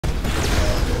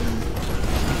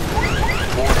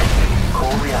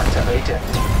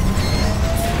Ejecting.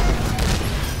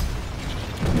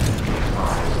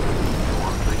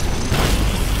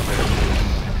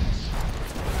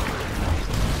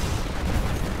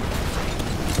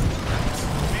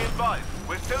 Be advised,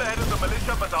 we're still ahead of the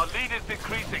militia, but our lead is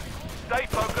decreasing. Stay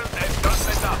focused and don't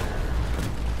let up.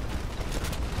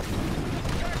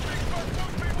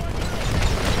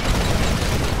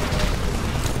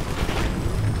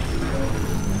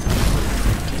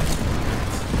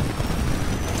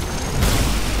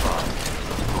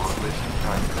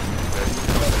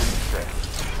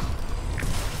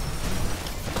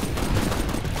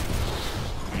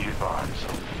 Be advised,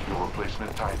 your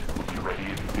replacement Titan will be ready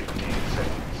in 15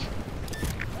 seconds.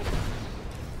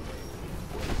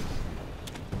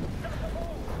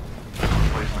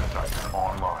 Replacement Titan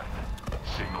online.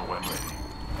 Signal when ready.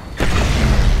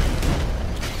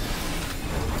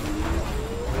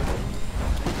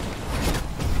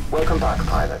 Welcome back,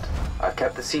 pilot. I've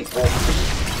kept the seat warm for you.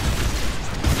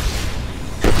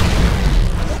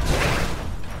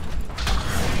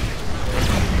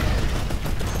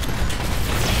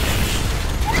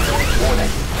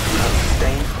 Warning, you have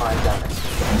sustained high damage.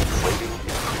 Rating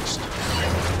increased.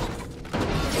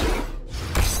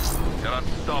 You're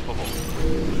unstoppable.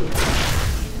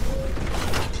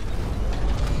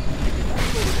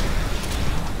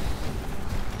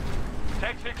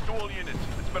 Tech 6 to all units.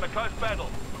 It's been a close battle.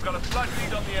 We've got a slight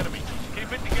lead on the enemy.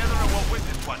 Keep it together and we'll win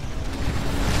this one.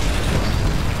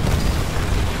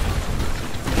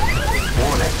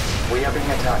 Warning, we are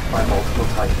being attacked by multiple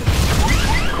Titans.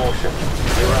 Caution,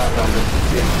 you are outnumbered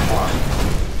 2 to 1.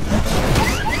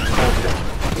 Caution,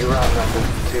 you are outnumbered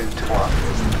 2 to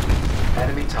 1.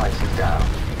 Enemy Titan down.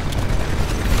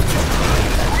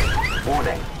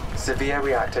 Warning, severe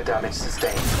reactor damage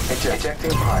sustained.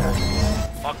 Ejecting pilot.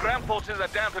 Our ground forces are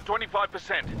down to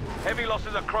 25%. Heavy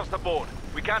losses across the board.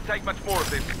 We can't take much more of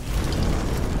this.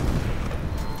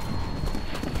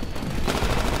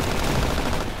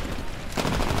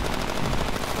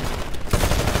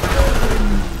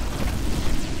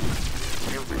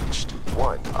 You reached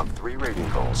 1 of 3 rating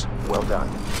goals. Well done.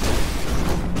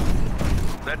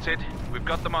 That's it. We've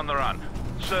got them on the run.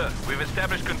 Sir, we've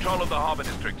established control of the harbor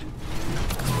district.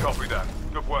 Copy that.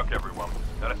 Good work, everyone.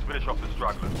 Now let's finish off the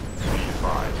stragglers. Be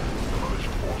advised, the militia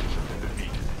forces have been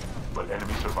defeated, but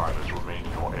enemy survivors remain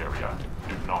in your area.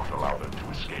 Do not allow them to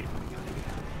escape.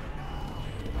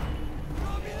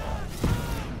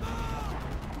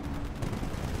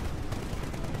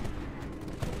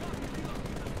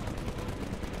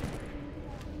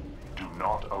 Do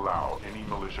not allow any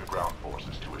militia ground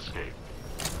forces to escape.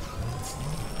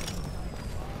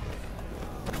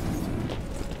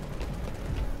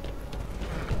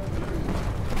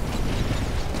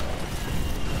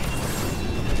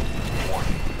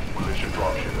 Militia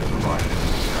dropship has arrived in the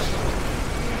sector.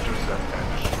 Intercept and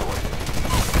destroy it.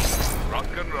 Rock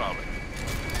and roll.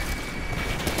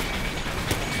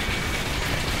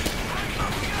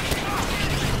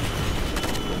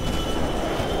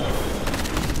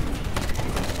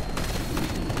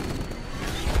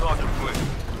 Sergeant Flynn,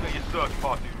 get your search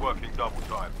parties working double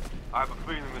time. I have a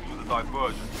feeling this was a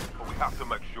diversion, but we have to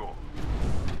make sure.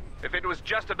 If it was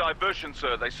just a diversion,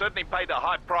 sir, they certainly paid a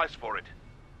high price for it.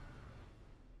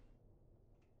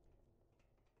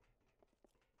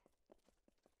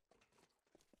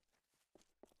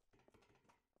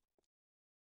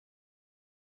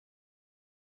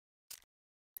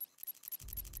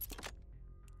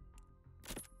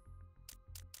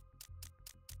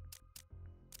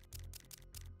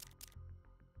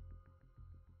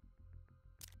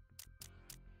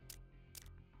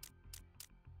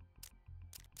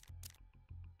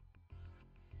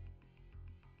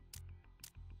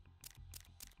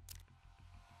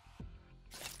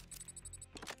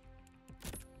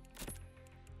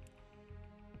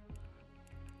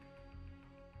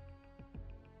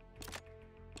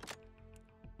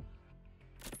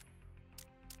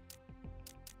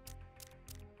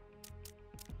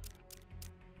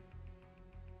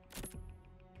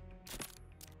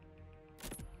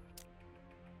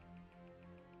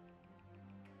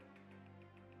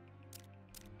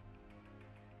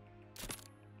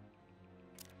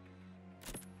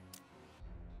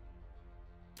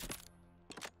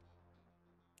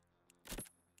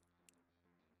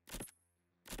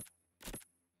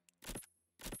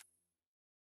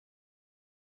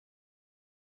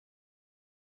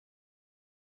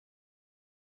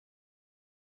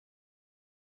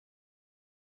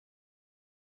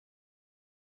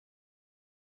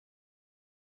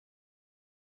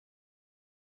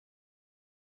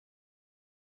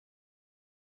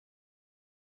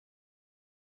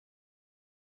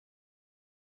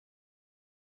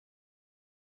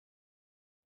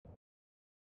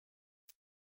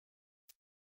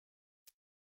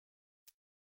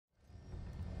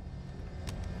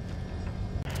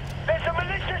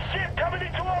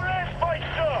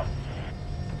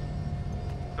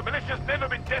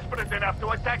 enough to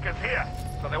attack us here.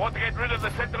 So they want to get rid of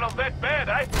the Sentinels that bad,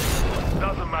 eh?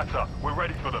 Doesn't matter. We're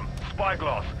ready for them.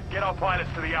 Spyglass, get our pilots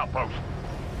to the outpost.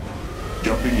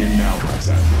 Jumping in now,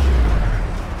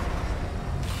 Roxanne.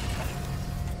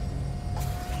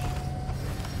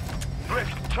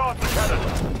 Blisk, charge the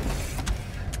cannon.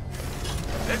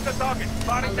 There's the target.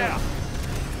 Firing now.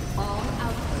 All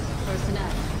outpost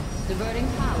personnel. Diverting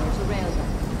power to railway.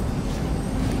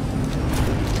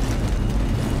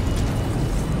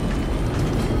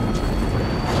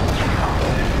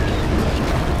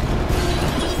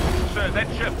 Sir, that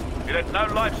ship. It had no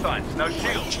life signs, no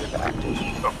shields.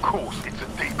 Of course, it's a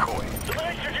decoy. The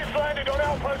militia just landed on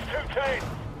Outpost 210.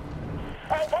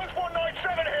 Outpost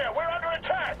 197 here. We're under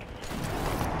attack.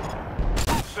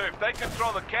 Sir, if they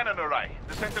control the cannon array,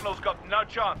 the Sentinels got no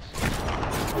chance.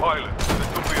 Pilot, this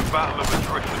could be a battle of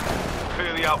attrition.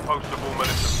 Clear the outpost of all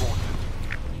militia forces.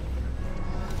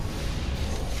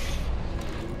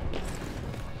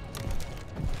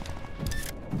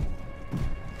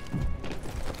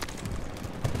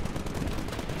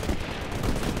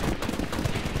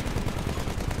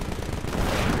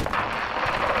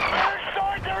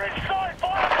 They're inside!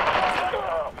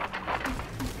 Fire!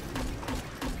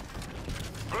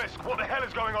 Blisk, what the hell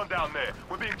is going on down there?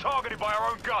 We're being targeted by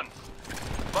our own guns.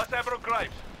 Must have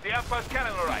Graves. The outpost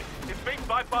cannon array. It's being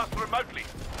bypassed remotely.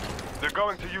 They're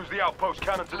going to use the outpost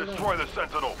cannon to destroy the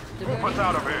Sentinel. Move us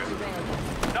out of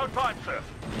here. No time, sir.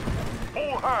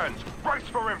 All hands, brace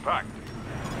for impact.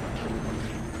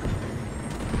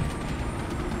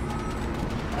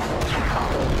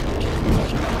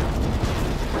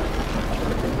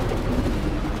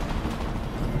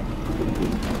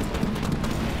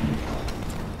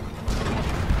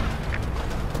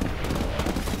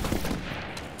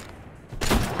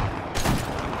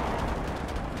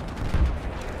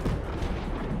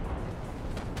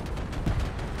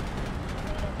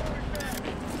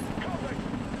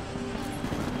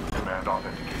 Command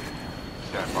authenticated.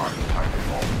 Stand by for time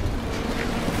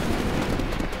call.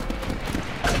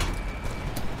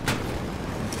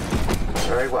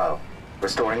 Very well.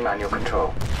 Restoring manual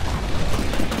control.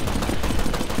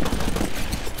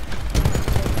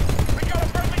 We got a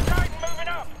friendly Titan moving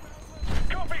up.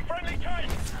 Copy, friendly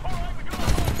Titan. All right, we got a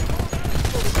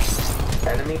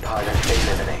Enemy pilot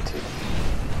eliminated.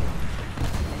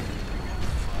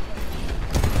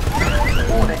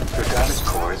 Warning, the damage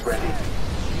core is ready.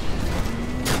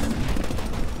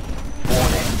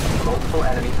 Warning, multiple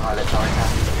enemy pilots are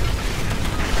attacking you.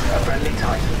 A friendly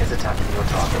Titan is attacking your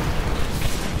target.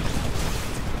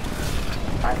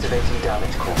 Activating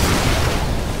damage core.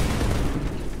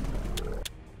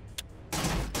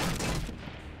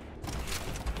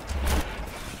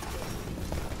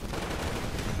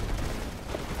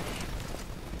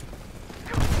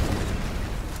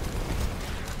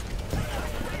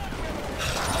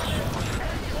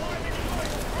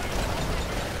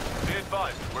 Be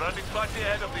advised, we're only slightly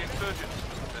ahead of the insurgents.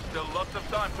 There's still lots of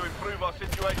time to improve our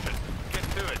situation. Get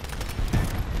to it.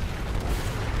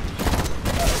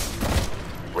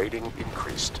 Rating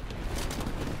increased.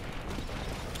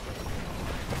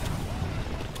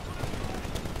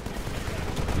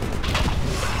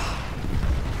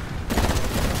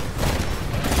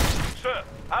 Sir,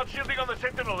 outshielding on the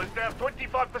Sentinel is down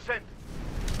 25%.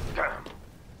 Damn.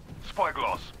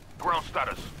 Spyglass, ground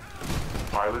status.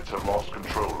 Pilots have lost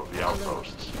control of the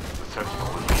outposts. The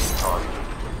Sentinel is being targeted.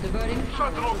 Diverting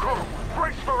power Sentinel to crew, railway.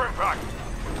 brace for impact.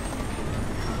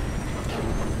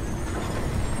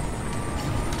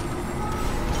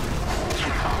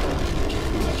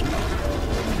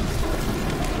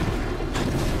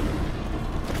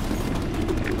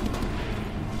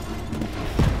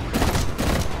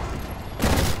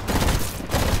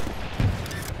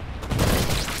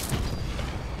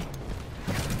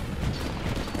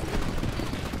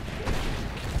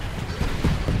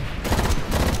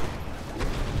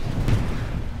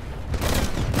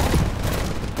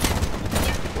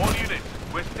 All units,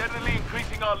 we're steadily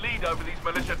increasing our lead over these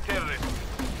militia terrorists.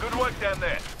 Good work down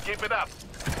there. Keep it up.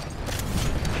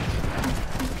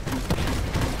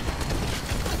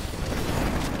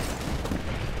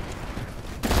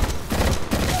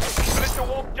 Militia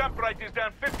walk jump rate is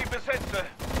down 50%, sir.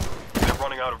 They're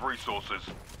running out of resources.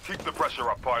 Keep the pressure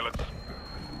up, pilots.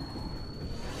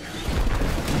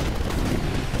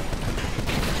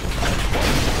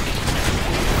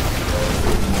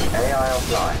 AI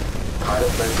offline.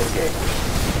 Pilot mode engaged.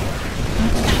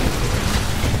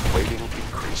 Rating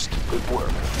increased. Good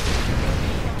work.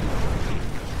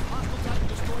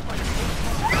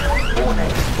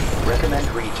 Warning. Recommend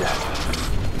reject.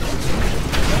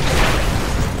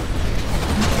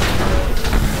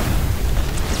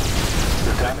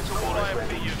 The damage All core is IMP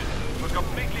ready. units,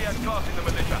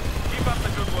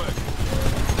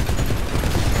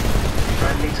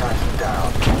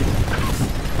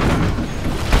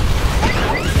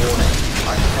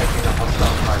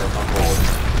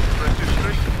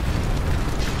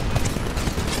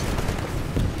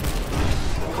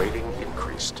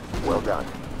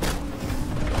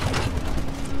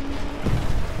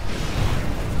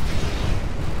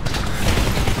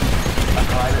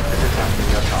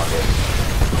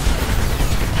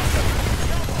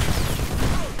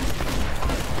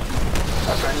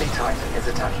 is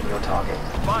attacking your target.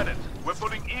 Pilots, we're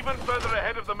pulling even further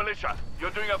ahead of the militia. You're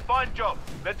doing a fine job.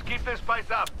 Let's keep this pace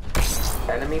up.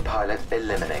 Enemy pilot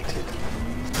eliminated.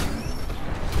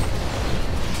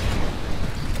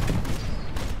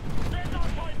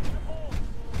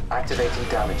 Activating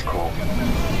damage core.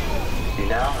 You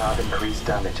now have increased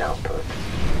damage output.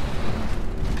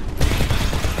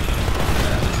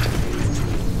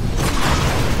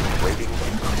 Rating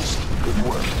increased. Good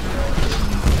work.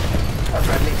 A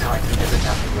friendly Titan is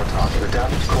attacking your target. The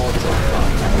damage core is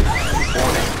offline.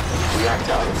 Warning.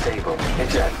 Reactor unstable.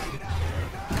 Eject.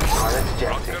 Pilot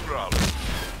Rock ejecting. and roll.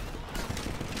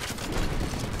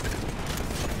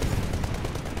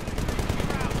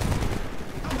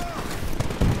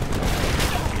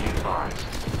 Be advised,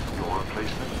 your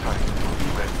replacement Titan will be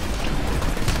ready in 2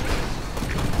 minutes.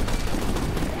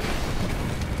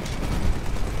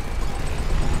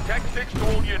 Tech 6 to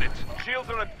all units. Shields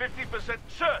are at 50%.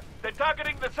 Sir, they're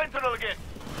targeting the Sentinel again.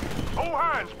 All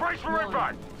hands, brace for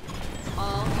impact.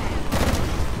 All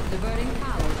hands. Diverting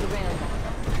power to railgun.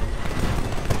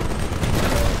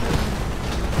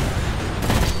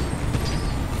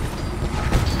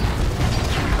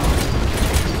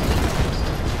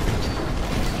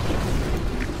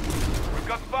 We've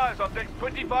got fires on decks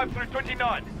 25 through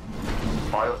 29.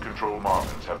 Fire control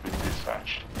Marlins have been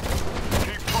dispatched.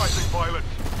 Keep fighting, pilots.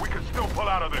 We can still pull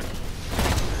out of this.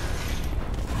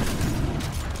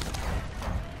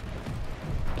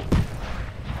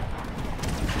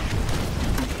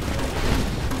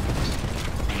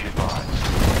 Be advised,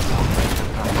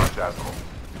 Vice Admiral,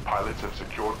 pilots have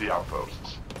secured the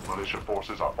outposts. Militia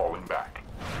forces are falling back.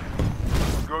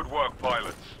 Good work,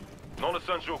 pilots.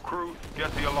 Non-essential crew,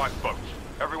 get to your lifeboats.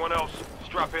 Everyone else,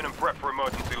 strap in and prep for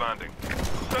emergency landing.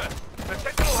 Sir, the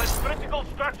Sentinel has critical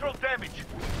structural damage.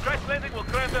 Crash landing will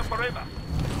cram them forever.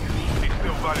 He's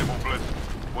still valuable, Blitz.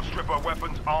 We'll strip our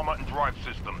weapons, armor, and drive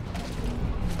system.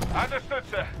 Understood,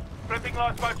 sir. Prepping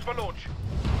lifeboats for launch.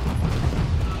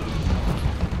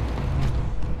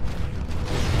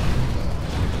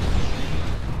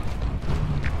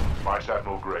 Vice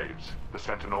Admiral Graves, the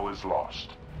Sentinel is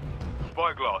lost.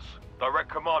 Spyglass, direct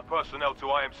command personnel to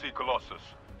IMC Colossus.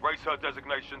 Raise her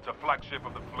designation to flagship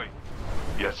of the fleet.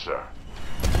 Yes, sir.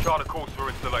 Chart a course for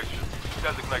installation.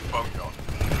 Designate boneyard.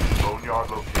 Boneyard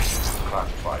location is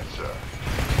classified, sir.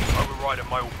 Override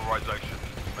my authorization.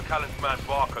 McAllen's man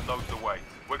Barker knows the way.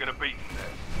 We're gonna beat him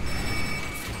there.